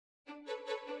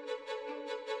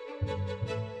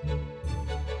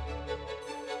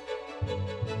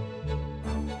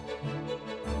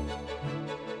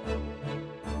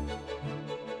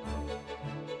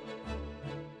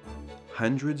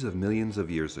Hundreds of millions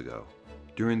of years ago,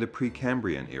 during the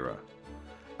Precambrian era,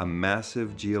 a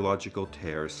massive geological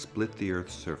tear split the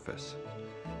Earth's surface,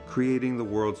 creating the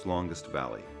world's longest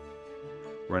valley,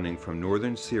 running from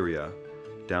northern Syria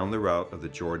down the route of the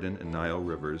Jordan and Nile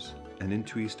rivers and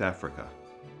into East Africa,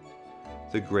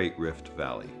 the Great Rift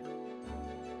Valley.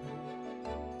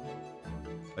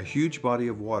 A huge body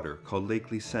of water called Lake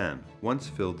Lisan once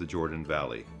filled the Jordan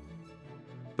Valley.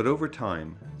 But over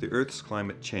time, the Earth's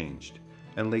climate changed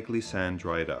and Lake Lisan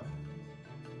dried up.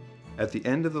 At the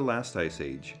end of the last ice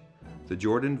age, the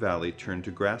Jordan Valley turned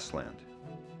to grassland,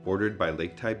 bordered by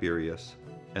Lake Tiberias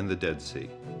and the Dead Sea.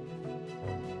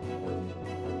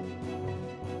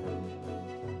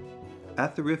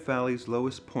 At the Rift Valley's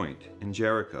lowest point, in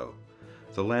Jericho,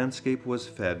 the landscape was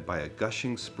fed by a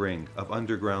gushing spring of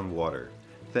underground water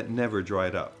that never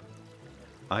dried up,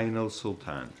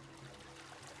 es-Sultan.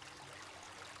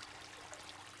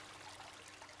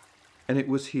 And it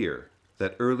was here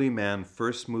that early man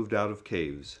first moved out of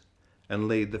caves and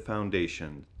laid the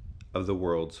foundation of the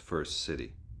world's first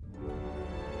city.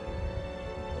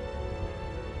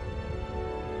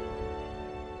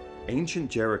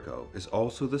 Ancient Jericho is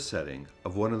also the setting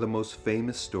of one of the most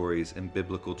famous stories in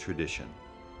biblical tradition,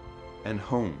 and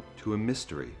home to a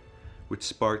mystery which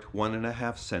sparked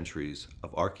 1.5 centuries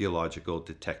of archaeological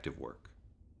detective work.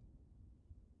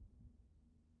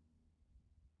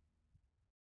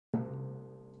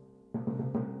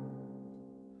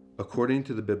 According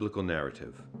to the biblical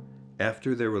narrative,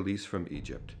 after their release from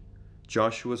Egypt,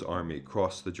 Joshua's army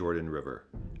crossed the Jordan River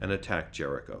and attacked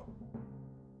Jericho.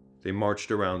 They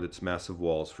marched around its massive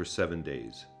walls for 7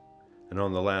 days, and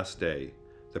on the last day,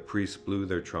 the priests blew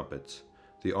their trumpets,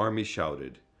 the army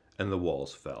shouted, and the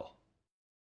walls fell.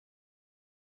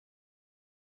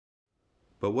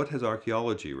 But what has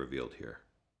archaeology revealed here?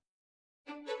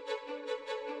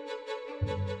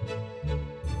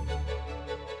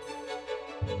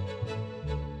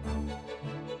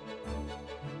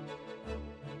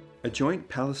 A joint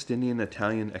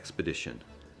Palestinian-Italian expedition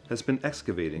has been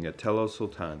excavating at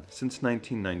es-Sultan since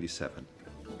 1997.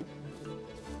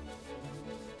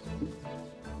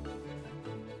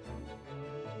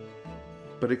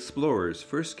 But explorers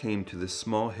first came to this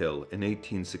small hill in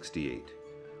 1868,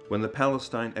 when the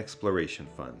Palestine Exploration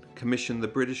Fund commissioned the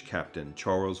British captain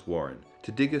Charles Warren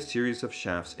to dig a series of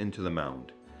shafts into the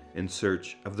mound in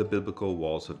search of the biblical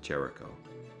walls of Jericho.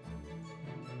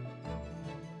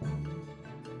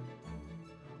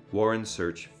 Warren's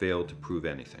search failed to prove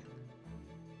anything.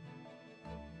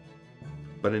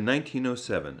 But in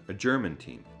 1907, a German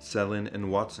team, Sellin and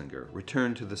Watzinger,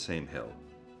 returned to the same hill.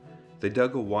 They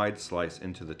dug a wide slice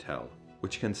into the tell,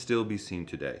 which can still be seen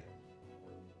today.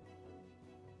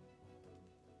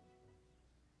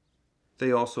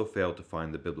 They also failed to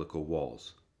find the biblical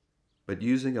walls, but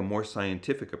using a more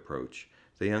scientific approach,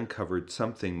 they uncovered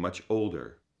something much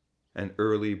older, an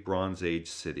early Bronze Age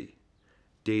city,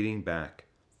 dating back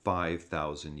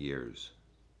 5,000 years.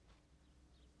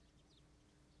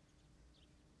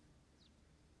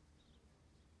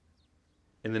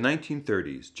 In the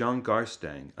 1930s, John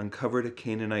Garstang uncovered a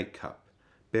Canaanite cup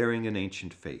bearing an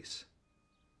ancient face.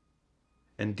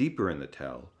 And deeper in the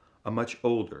tell, a much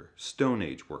older Stone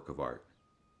Age work of art.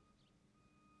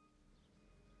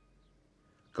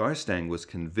 Garstang was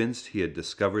convinced he had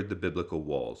discovered the biblical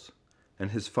walls, and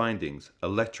his findings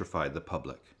electrified the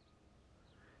public.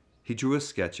 He drew a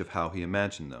sketch of how he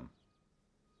imagined them.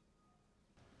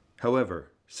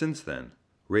 However, since then,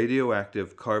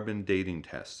 radioactive carbon dating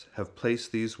tests have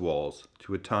placed these walls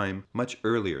to a time much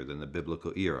earlier than the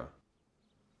biblical era.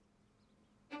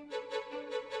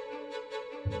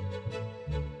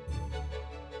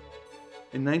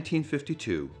 In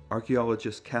 1952,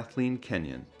 archaeologist Kathleen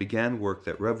Kenyon began work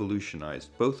that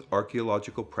revolutionized both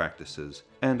archaeological practices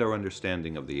and our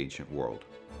understanding of the ancient world.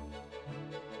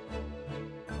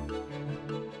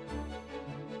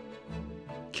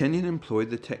 Kenyon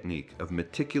employed the technique of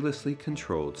meticulously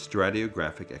controlled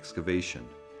stratigraphic excavation,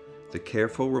 the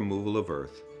careful removal of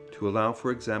earth to allow for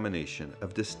examination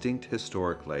of distinct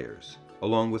historic layers,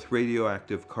 along with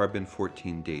radioactive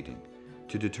carbon-14 dating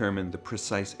to determine the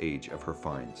precise age of her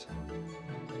finds.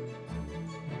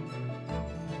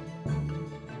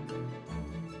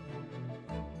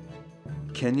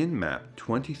 Kenyon mapped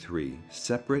 23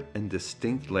 separate and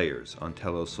distinct layers on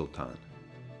es-Sultan.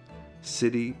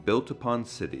 City built upon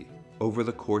city over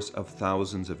the course of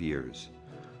thousands of years,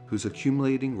 whose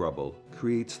accumulating rubble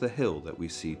creates the hill that we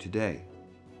see today.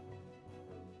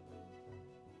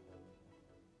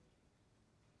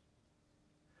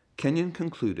 Kenyon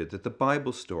concluded that the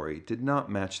Bible story did not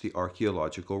match the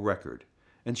archaeological record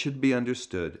and should be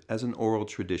understood as an oral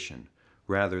tradition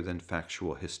rather than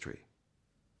factual history.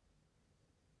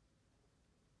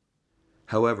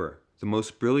 However, the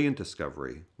most brilliant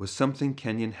discovery was something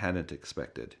Kenyon hadn't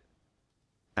expected.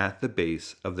 At the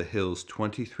base of the hill's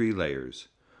 23 layers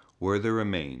were the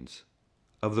remains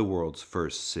of the world's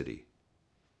first city.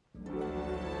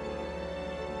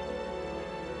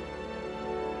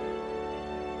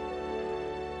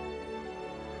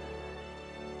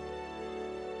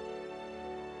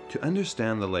 To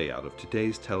understand the layout of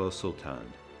today's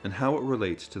es-Sultan and how it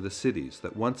relates to the cities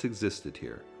that once existed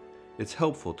here, it's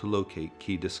helpful to locate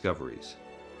key discoveries.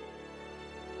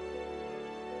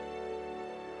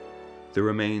 The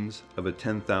remains of a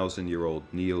 10,000-year-old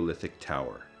Neolithic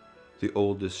tower, the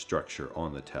oldest structure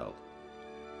on the Tell.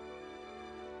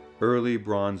 Early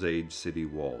Bronze Age city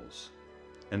walls,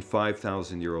 and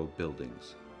 5,000-year-old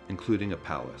buildings, including a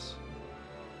palace.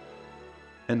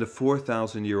 And a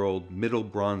 4,000-year-old Middle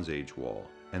Bronze Age wall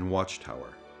and watchtower.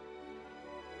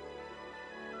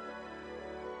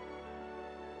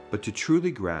 But to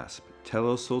truly grasp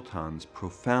es-Sultan's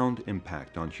profound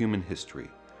impact on human history,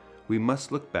 we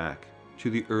must look back to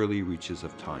the early reaches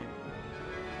of time.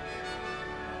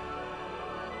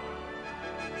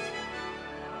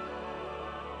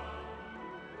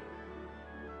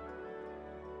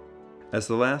 As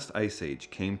the last ice age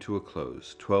came to a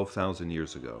close 12,000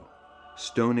 years ago,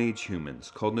 Stone Age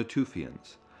humans called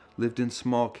Natufians lived in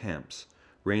small camps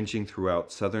ranging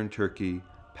throughout southern Turkey,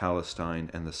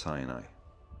 Palestine, and the Sinai.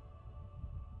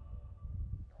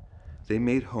 They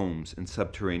made homes in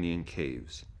subterranean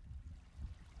caves.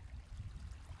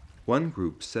 One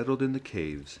group settled in the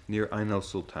caves near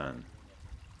Es-Sultan.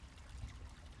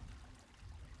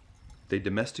 They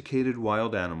domesticated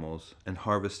wild animals and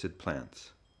harvested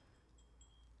plants.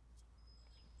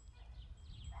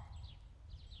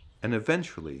 And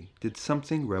eventually did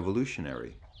something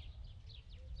revolutionary.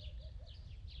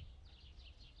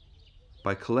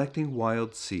 By collecting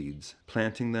wild seeds,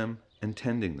 planting them, and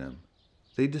tending them,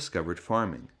 they discovered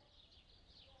farming.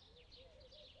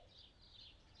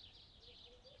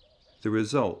 The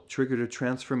result triggered a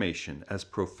transformation as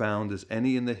profound as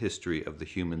any in the history of the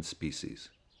human species.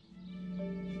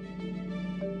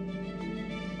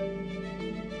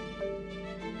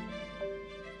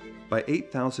 By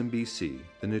 8000 BC,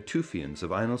 the Natufians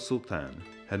of Es-Sultan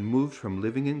had moved from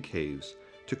living in caves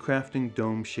to crafting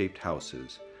dome-shaped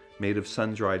houses made of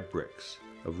sun-dried bricks,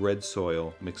 of red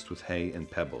soil mixed with hay and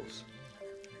pebbles.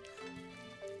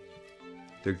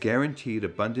 Their guaranteed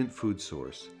abundant food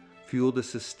source fueled a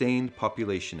sustained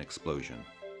population explosion.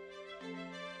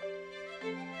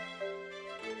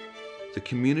 The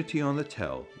community on the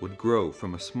Tell would grow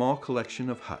from a small collection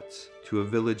of huts to a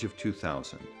village of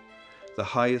 2,000, the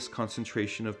highest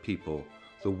concentration of people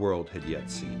the world had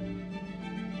yet seen.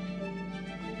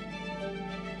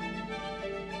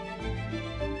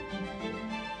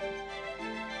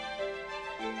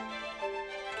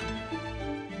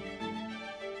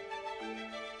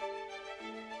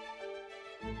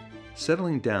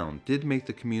 Settling down did make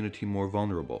the community more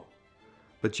vulnerable,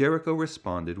 but Jericho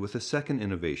responded with a second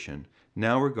innovation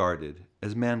now regarded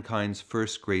as mankind's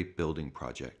first great building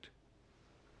project.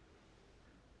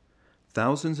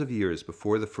 Thousands of years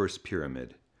before the first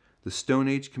pyramid, the Stone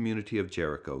Age community of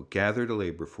Jericho gathered a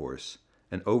labor force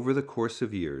and over the course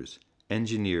of years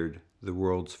engineered the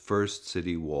world's first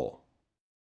city wall.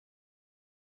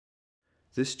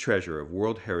 This treasure of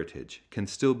world heritage can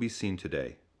still be seen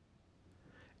today.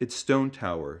 Its stone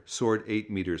tower soared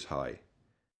 8 meters high,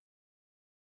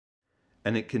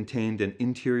 and it contained an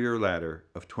interior ladder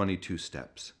of 22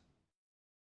 steps.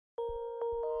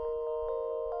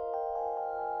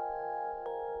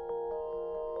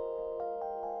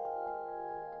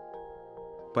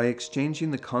 By exchanging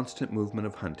the constant movement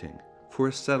of hunting for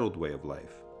a settled way of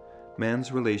life,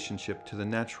 man's relationship to the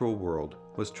natural world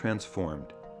was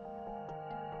transformed.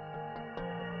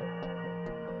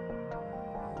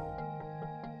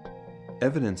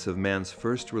 Evidence of man's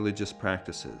first religious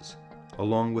practices,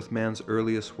 along with man's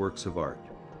earliest works of art,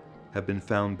 have been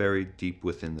found buried deep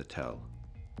within the Tell.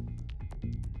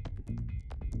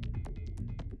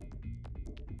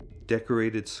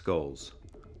 Decorated skulls,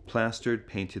 plastered,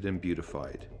 painted, and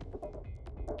beautified.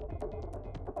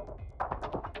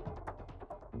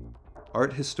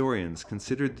 Art historians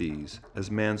considered these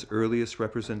as man's earliest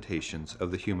representations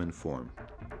of the human form.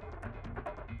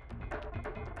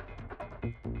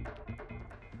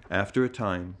 After a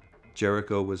time,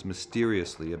 Jericho was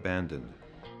mysteriously abandoned.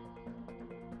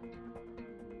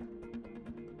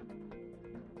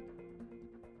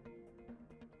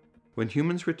 When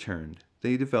humans returned,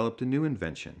 they developed a new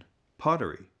invention,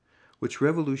 pottery, which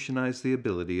revolutionized the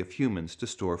ability of humans to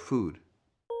store food.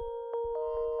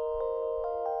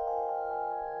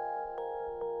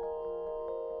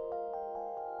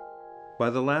 By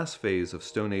the last phase of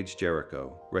Stone Age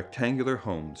Jericho, rectangular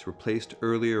homes replaced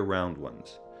earlier round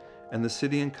ones, and the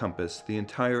city encompassed the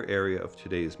entire area of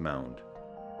today's mound.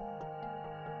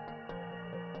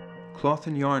 Cloth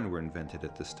and yarn were invented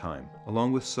at this time,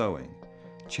 along with sewing,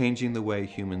 changing the way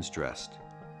humans dressed.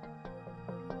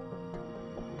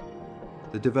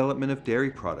 The development of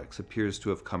dairy products appears to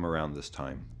have come around this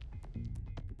time.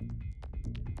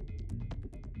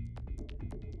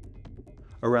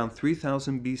 Around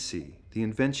 3000 BC, the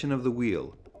invention of the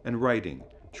wheel and writing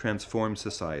transformed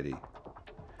society,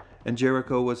 and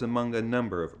Jericho was among a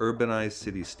number of urbanized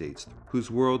city-states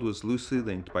whose world was loosely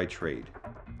linked by trade.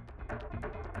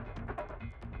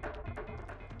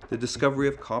 The discovery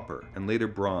of copper and later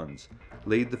bronze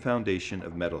laid the foundation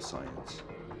of metal science.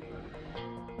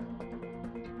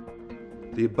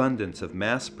 The abundance of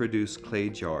mass-produced clay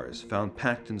jars found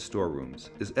packed in storerooms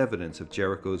is evidence of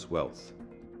Jericho's wealth.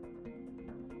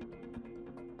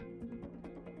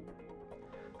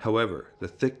 However, the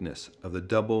thickness of the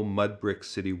double mud brick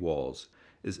city walls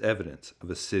is evidence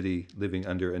of a city living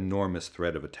under enormous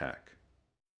threat of attack.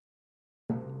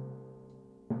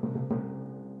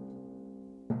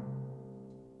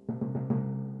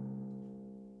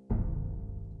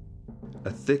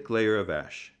 A thick layer of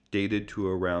ash, dated to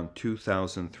around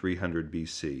 2300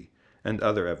 BC, and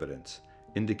other evidence,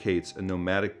 indicates a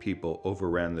nomadic people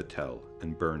overran the tell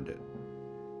and burned it.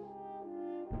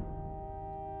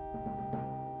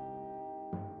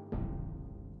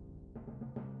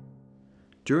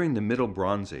 During the Middle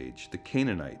Bronze Age, the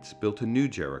Canaanites built a new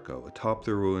Jericho atop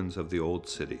the ruins of the old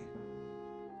city.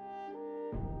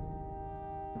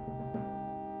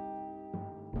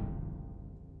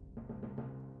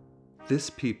 This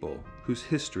people, whose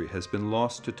history has been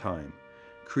lost to time,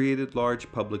 created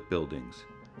large public buildings,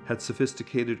 had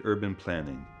sophisticated urban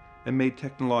planning, and made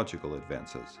technological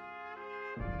advances.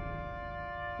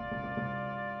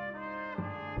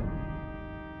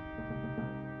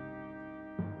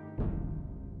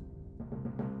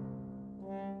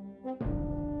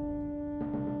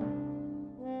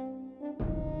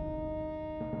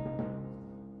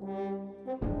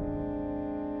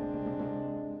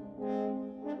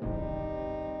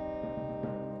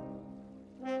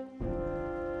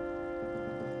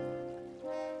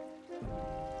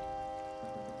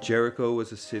 Jericho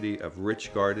was a city of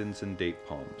rich gardens and date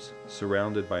palms,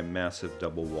 surrounded by massive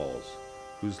double walls,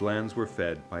 whose lands were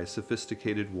fed by a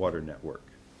sophisticated water network.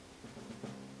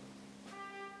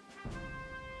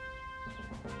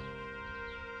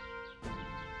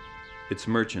 Its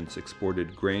merchants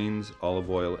exported grains, olive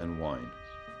oil, and wine.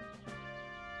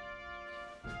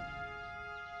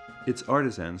 Its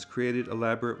artisans created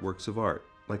elaborate works of art,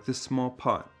 like this small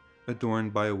pot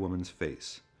adorned by a woman's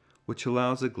face, which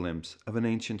allows a glimpse of an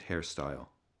ancient hairstyle.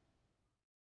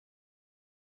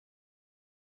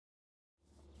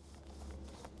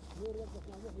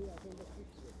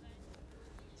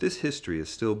 This history is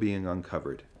still being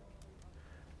uncovered.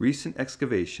 Recent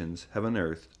excavations have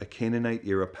unearthed a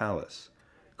Canaanite-era palace,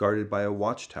 guarded by a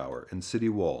watchtower and city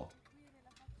wall,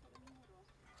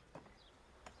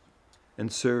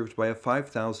 and served by a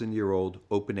 5,000-year-old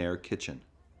open-air kitchen.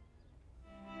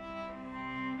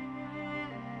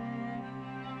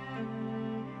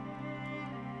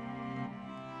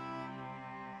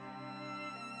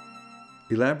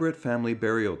 Elaborate family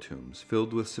burial tombs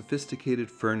filled with sophisticated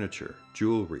furniture,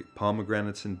 jewelry,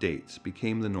 pomegranates, and dates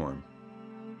became the norm.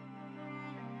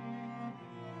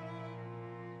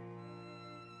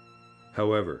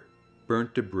 However,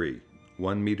 burnt debris,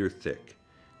 1 meter thick,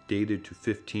 dated to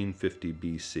 1550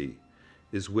 BC,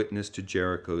 is witness to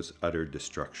Jericho's utter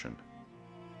destruction.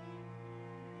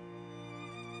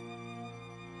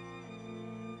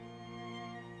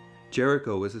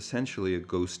 Jericho was essentially a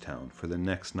ghost town for the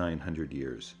next 900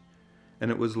 years,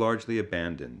 and it was largely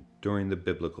abandoned during the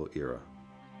biblical era.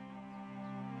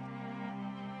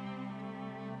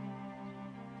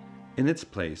 In its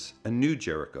place, a new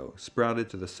Jericho sprouted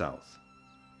to the south.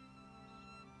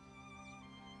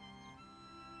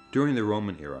 During the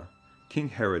Roman era, King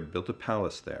Herod built a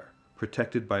palace there,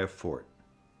 protected by a fort.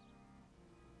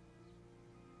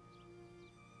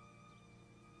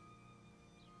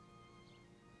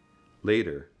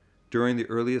 Later, during the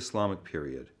early Islamic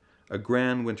period, a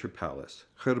grand winter palace,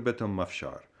 Khirbet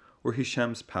al-Mafshar, or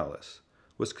Hisham's Palace,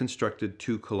 was constructed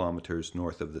 2 kilometers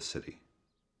north of the city.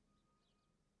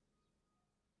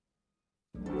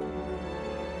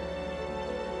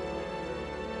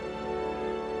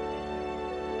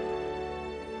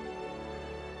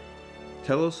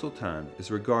 Tel es-Sultan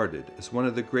is regarded as one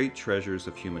of the great treasures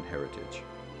of human heritage,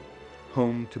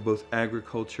 home to both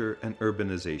agriculture and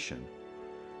urbanization,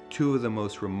 two of the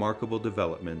most remarkable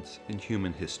developments in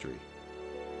human history.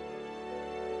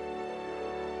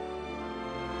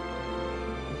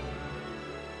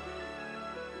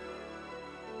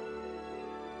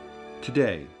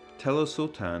 Today, Tel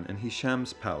es-Sultan and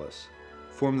Hisham's palace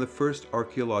form the first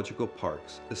archaeological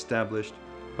parks established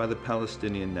by the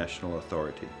Palestinian National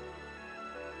Authority.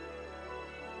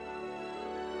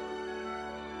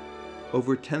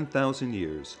 Over 10,000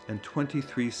 years and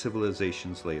 23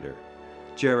 civilizations later,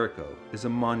 Jericho is a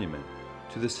monument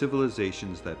to the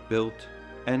civilizations that built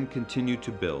and continue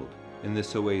to build in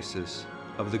this oasis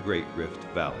of the Great Rift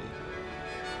Valley.